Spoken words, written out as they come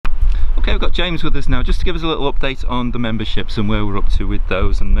Okay, we've got James with us now, just to give us a little update on the memberships and where we're up to with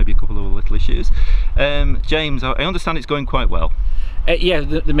those, and maybe a couple of little issues. James, I understand it's going quite well. Yeah,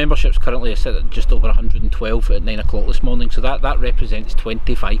 the membership's currently set at just over 112 at 9 o'clock this morning, so that represents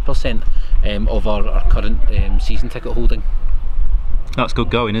 25% of our current season ticket holding. That's good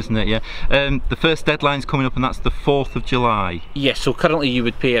going, isn't it? Yeah. The first deadline's coming up, and that's the 4th of July. Yes, so currently you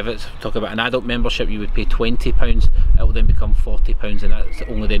would pay, if it's talk about an adult membership, you would pay £20. It will then become £40, and that's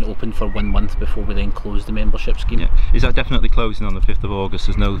only then open for 1 month before we then close the membership scheme. Yeah. Is that definitely closing on the 5th of August?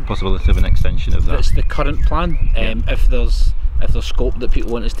 There's no possibility of an extension of that? That's the current plan. If there's scope that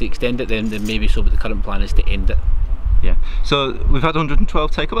people want us to extend it, then maybe so, but the current plan is to end it. Yeah. So we've had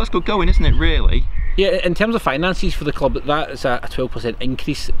 112 take up. That's good going, isn't it, really? Yeah, in terms of finances for the club, that is a 12%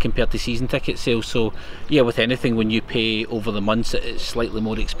 increase compared to season ticket sales. So yeah, with anything, when you pay over the months, it's slightly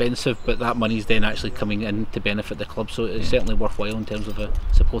more expensive, but that money's then actually coming in to benefit the club, so it's certainly worthwhile in terms of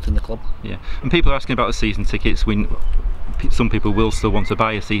supporting the club. Yeah, and people are asking about the season tickets. Some people will still want to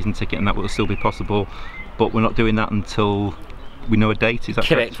buy a season ticket, and that will still be possible, but we're not doing that until we know a date. Is that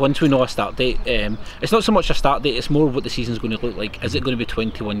correct? Once we know a start date. It's not so much a start date, it's more what the season's going to look like. Is it going to be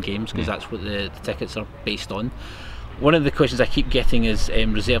 21 games, because that's what the tickets are based on. One of the questions I keep getting is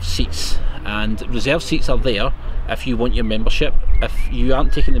reserve seats, and reserve seats are there if you want your membership. If you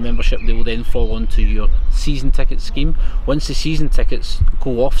aren't taking the membership, they will then fall onto your season ticket scheme. Once the season tickets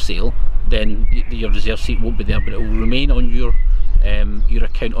go off sale, then your reserve seat won't be there, but it will remain on your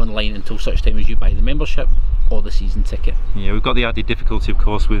account online until such time as you buy the membership or the season ticket. Yeah, we've got the added difficulty, of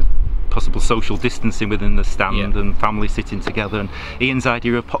course, with possible social distancing within the stand and families sitting together, and Ian's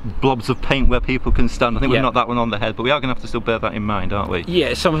idea of blobs of paint where people can stand. I think we've knocked that one on the head, but we are going to have to still bear that in mind, aren't we? Yeah,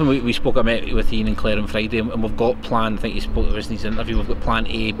 it's something we spoke about with Ian and Claire on Friday, and we've got plan, I think he spoke of this in his interview, we've got plan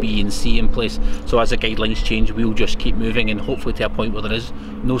A, B and C in place, so as the guidelines change we'll just keep moving, and hopefully to a point where there is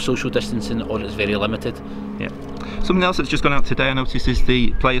no social distancing or it's very limited. Yeah. Something else that's just gone out today, I noticed, is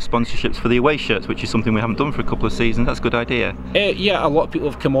the player sponsorships for the away shirts, which is something we haven't done for a couple of seasons. That's a good idea. Yeah, a lot of people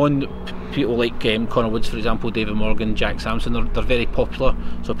have come on. People like Connor Woods, for example, David Morgan, Jack Sampson, they're very popular,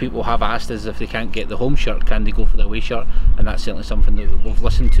 so people have asked us if they can't get the home shirt, can they go for the away shirt, and that's certainly something that we've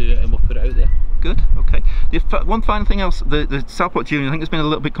listened to and we'll put it out there. Good, okay. One final thing else, the Southport Junior, I think there's been a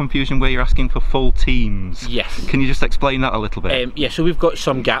little bit of confusion where you're asking for full teams. Yes. Can you just explain that a little bit? Yeah, so we've got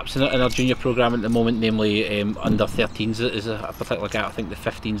some gaps in our junior programme at the moment, namely under 13s is a particular gap, I think the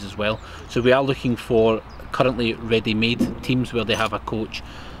 15s as well. So we are looking for currently ready-made teams where they have a coach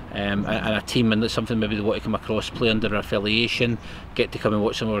and a team, and that's something maybe they want to come across, play under our affiliation, get to come and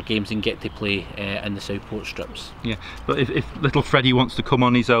watch some of our games and get to play in the Southport strips. Yeah, but if little Freddie wants to come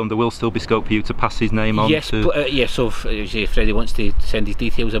on his own, there will still be scope for you to pass his name on? Yes, so if Freddie wants to send his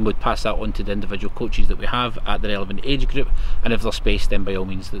details in, we'd pass that on to the individual coaches that we have at the relevant age group, and if there's space, then by all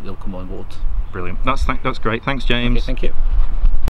means they'll come on board. Brilliant, that's great, thanks James. Okay, thank you.